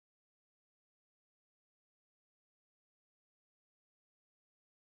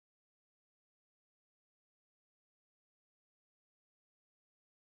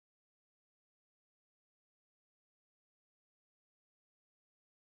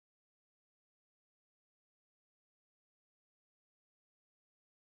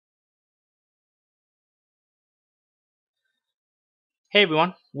Hey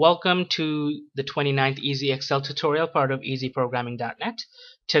everyone, welcome to the 29th Easy Excel tutorial, part of easyprogramming.net.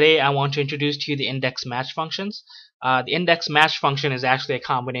 Today I want to introduce to you the index match functions. The index match function is actually a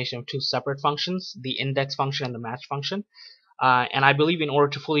combination of two separate functions, the index function and the match function. And I believe in order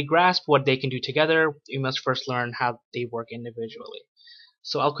to fully grasp what they can do together, you must first learn how they work individually.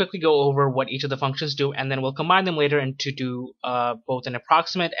 So I'll quickly go over what each of the functions do, and then we'll combine them later and to do both an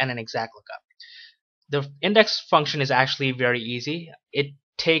approximate and an exact lookup. The index function is actually very easy. It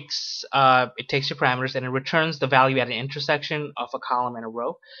takes your parameters and it returns the value at an intersection of a column and a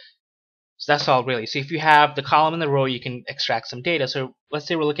row. So that's all really. So if you have the column and the row, you can extract some data. So let's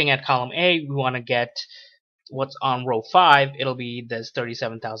say we're looking at column A, we want to get what's on row 5, it'll be this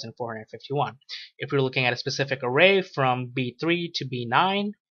 37,451. If we're looking at a specific array from B3 to B9,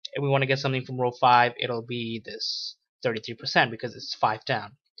 and we want to get something from row 5, it'll be this 33% because it's 5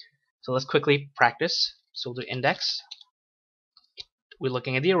 down. So let's quickly practice. So we'll do index. We're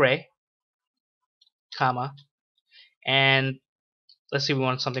looking at the array, comma, and let's say we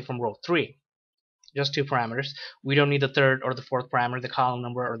want something from row 3. Just two parameters. We don't need the third or the fourth parameter, the column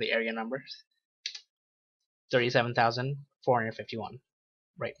number or the area number. 37,451.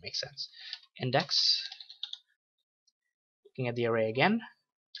 Right, makes sense. Index. Looking at the array again,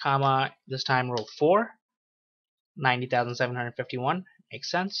 comma, this time row 4. 90,751. Makes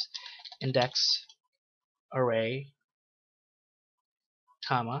sense. Index array,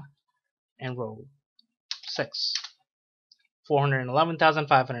 comma, and row 6.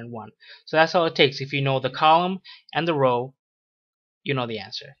 411,501. So that's all it takes. If you know the column and the row, you know the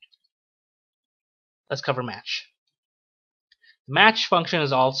answer. Let's cover match. The match function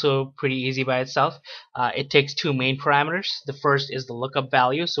is also pretty easy by itself. It takes two main parameters. The first is the lookup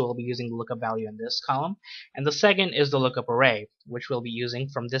value, so we'll be using the lookup value in this column. And the second is the lookup array, which we'll be using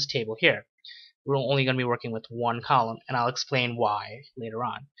from this table here. We're only going to be working with one column, and I'll explain why later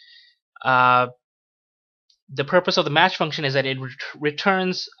on. The purpose of the match function is that it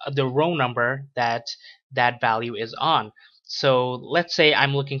returns the row number that that value is on. So let's say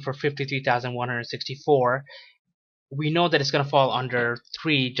I'm looking for 53,164. We know that it's going to fall under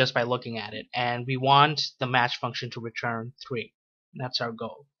 3 just by looking at it, and we want the match function to return 3. That's our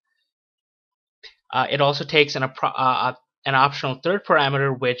goal. It also takes an optional third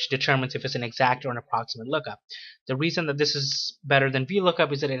parameter which determines if it's an exact or an approximate lookup. The reason that this is better than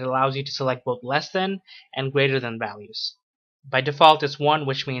VLOOKUP is that it allows you to select both less than and greater than values. By default it's 1,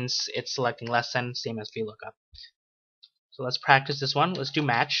 which means it's selecting less than, same as VLOOKUP. So let's practice this one. Let's do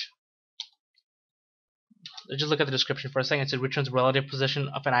match. Let's just look at the description for a second. It says returns the relative position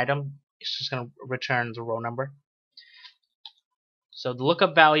of an item. It's just going to return the row number. So the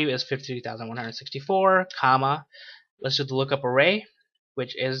lookup value is 53,164, comma. Let's do the lookup array,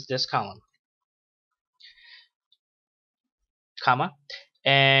 which is this column, comma.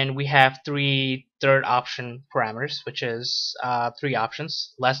 And we have three third option parameters, which is 3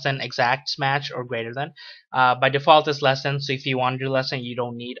 options: less than, exact match, or greater than. By default it's less than, so if you want to do less than you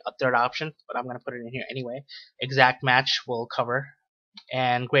don't need a third option, but I'm going to put it in here anyway. Exact match will cover,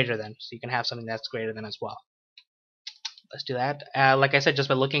 and greater than, so you can have something that's greater than as well. Let's do that. Like I said, just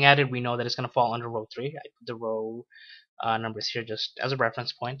by looking at it we know that it's going to fall under row 3. I put the row numbers here just as a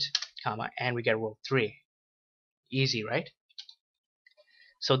reference point, comma, and we get row 3. Easy, right?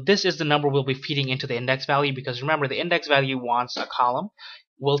 So this is the number we'll be feeding into the index value, because remember the index value wants a column.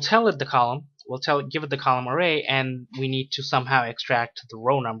 We'll tell it the column, give it the column array, and we need to somehow extract the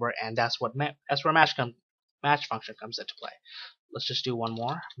row number, and that's where match function comes into play. Let's just do one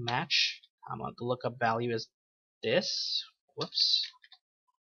more. Match, comma, the lookup value is this. Whoops.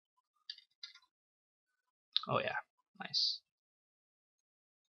 Oh yeah, nice.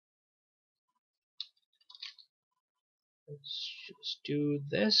 Let's just do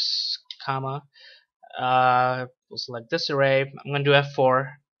this, comma. We'll select this array. I'm going to do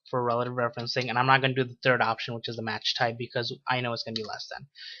F4 for relative referencing, and I'm not going to do the third option, which is the match type, because I know it's going to be less than.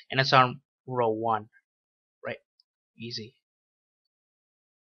 And it's on row 1, right? Easy.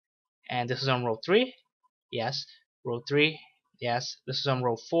 And this is on row 3. Yes. Row 3. Yes. This is on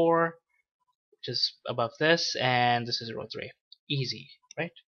row 4, which is above this, and this is row 3. Easy,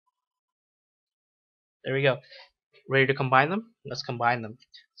 right? There we go. Ready to combine them? Let's combine them.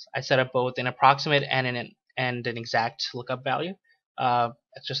 So I set up both an approximate and an exact lookup value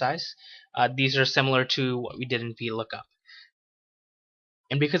exercise. These are similar to what we did in VLOOKUP.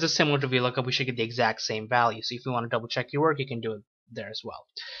 And because it's similar to VLOOKUP, we should get the exact same value. So if you want to double check your work, you can do it there as well.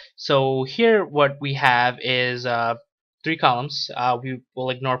 So here what we have is 3 columns. We will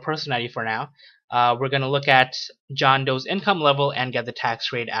ignore person ID for now. We're going to look at John Doe's income level and get the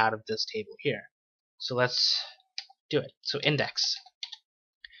tax rate out of this table here. So let's do it. So index,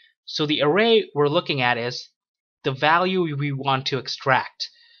 So the array we're looking at is the value we want to extract,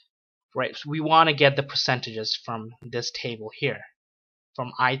 right? So we want to get the percentages from this table here,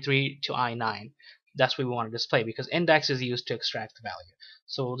 from I3 to I9. That's what we want to display because index is used to extract the value.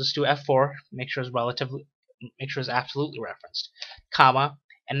 So we'll just do F4, make sure it's absolutely referenced, comma,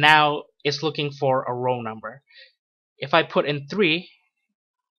 and now it's looking for a row number. If I put in 3,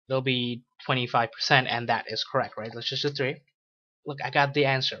 there'll be 25%, and that is correct, right? Let's just do 3. Look, I got the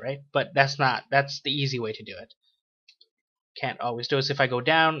answer, right? But that's the easy way to do it. Can't always do it. So if I go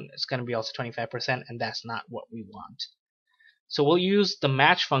down, it's going to be also 25%, and that's not what we want. So we'll use the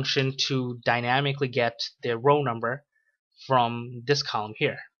match function to dynamically get the row number from this column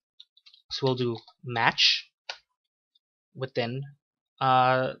here. So we'll do match within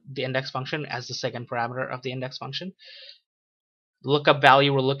the index function as the second parameter of the index function. The lookup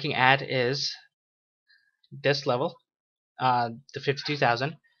value we're looking at is this level, the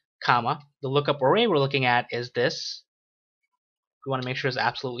 52,000, comma. The lookup array we're looking at is this. We want to make sure it's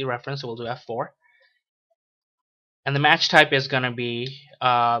absolutely referenced, so we'll do F4. And the match type is going to be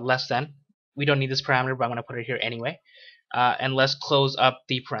less than. We don't need this parameter, but I'm going to put it here anyway. And let's close up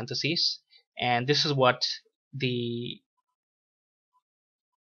the parentheses. And this is what the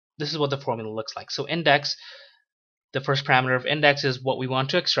formula looks like. So index, the first parameter of index is what we want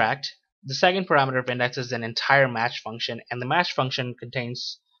to extract. The second parameter of index is an entire match function, and the match function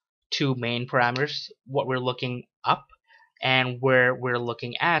contains two main parameters: what we're looking up and where we're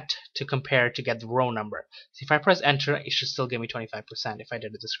looking at to compare to get the row number. So if I press enter, it should still give me 25% if I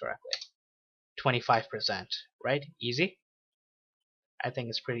did this correctly. 25%, right? Easy. I think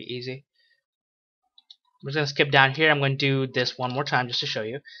it's pretty easy. I'm just going to skip down here. I'm going to do this one more time just to show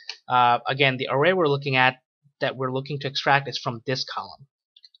you. Again, the array we're looking at that we're looking to extract is from this column.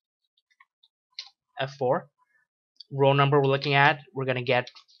 F4. Row number we're looking at, we're going to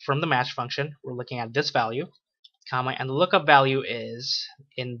get from the match function. We're looking at this value, comma, and the lookup value is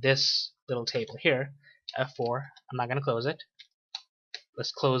in this little table here, F4. I'm not going to close it.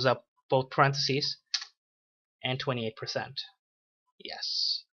 Let's close up both parentheses, and 28%.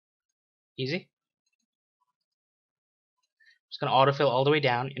 Yes. Easy. Just going to autofill all the way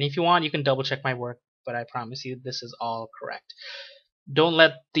down, and if you want, you can double check my work, but I promise you this is all correct. Don't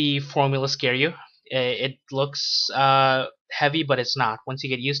let the formula scare you. It looks heavy, but it's not. Once you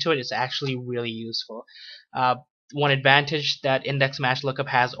get used to it, it's actually really useful. One advantage that index match lookup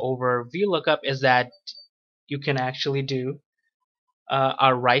has over VLOOKUP is that you can actually do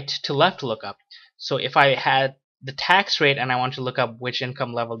a right to left lookup. So if I had the tax rate and I want to look up which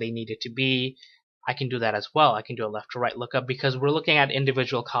income level they needed to be, I can do that as well. I can do a left to right lookup because we're looking at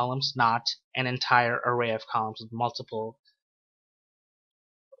individual columns, not an entire array of columns with multiple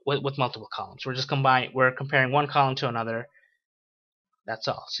columns. We're comparing one column to another. That's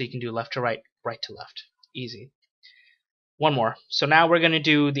all. So you can do left to right, right to left. Easy. One more. So now we're going to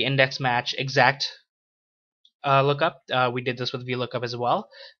do the index match exact lookup. We did this with VLOOKUP as well,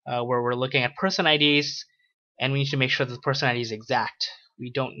 where we're looking at person IDs, and we need to make sure that the person ID is exact.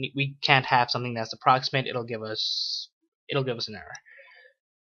 We can't have something that's approximate. It'll give us an error.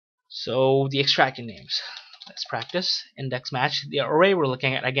 So the extracting names. Let's practice index match. The array we're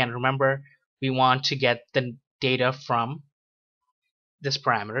looking at, again, remember we want to get the data from this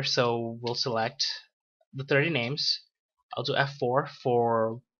parameter, so we'll select the 30 names. I'll do F4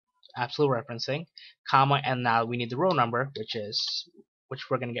 for absolute referencing, comma, and now we need the row number, which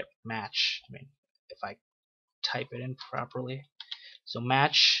we're going to get match. I mean, if I type it in properly. So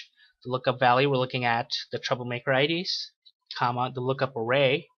match, the lookup value, we're looking at the troublemaker IDs, comma, the lookup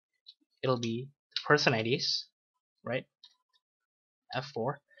array, it'll be the person IDs, right?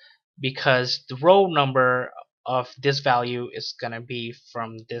 F4, because the row number of this value is going to be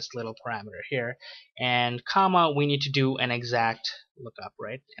from this little parameter here, and comma, we need to do an exact lookup,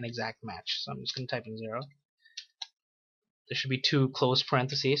 right? An exact match. So I'm just going to type in 0. There should be 2 close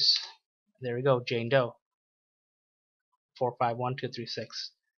parentheses. There we go, Jane Doe.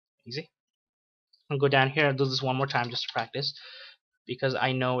 451236. Easy. I'll go down here and do this one more time just to practice, because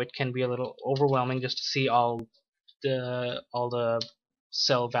I know it can be a little overwhelming just to see all the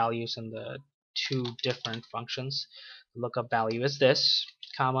cell values in the 2 different functions. The lookup value is this,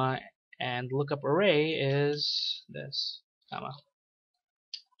 comma, and the lookup array is this, comma.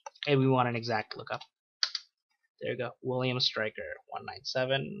 And we want an exact lookup. There we go. William Stryker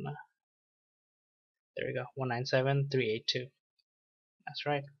 197. There we go. 197,382. That's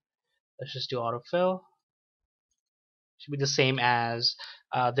right. Let's just do autofill. Should be the same as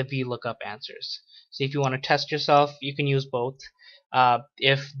the VLOOKUP answers. So if you want to test yourself, you can use both.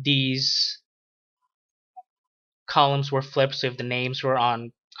 If these columns were flipped, so if the names were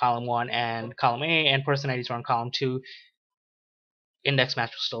on column 1 and column A, and person IDs are on column 2, index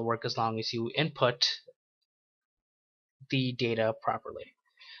match will still work as long as you input the data properly.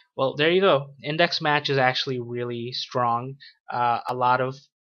 Well, there you go. Index match is actually really strong. A lot of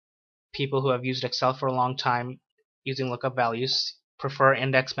people who have used Excel for a long time using lookup values prefer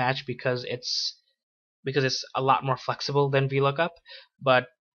index match because it's a lot more flexible than VLOOKUP, but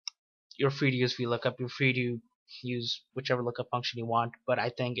you're free to use VLOOKUP, you're free to use whichever lookup function you want, but I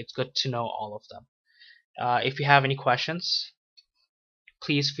think it's good to know all of them. If you have any questions,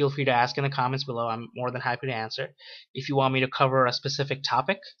 please feel free to ask in the comments below. I'm more than happy to answer. If you want me to cover a specific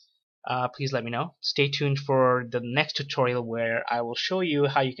topic, please let me know. Stay tuned for the next tutorial where I will show you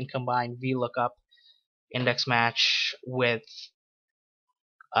how you can combine VLOOKUP, index match with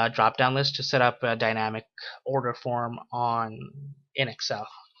a drop-down list to set up a dynamic order form in Excel.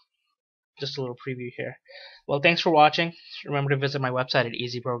 Just a little preview here. Well, thanks for watching. Remember to visit my website at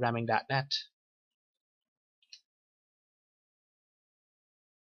easyprogramming.net.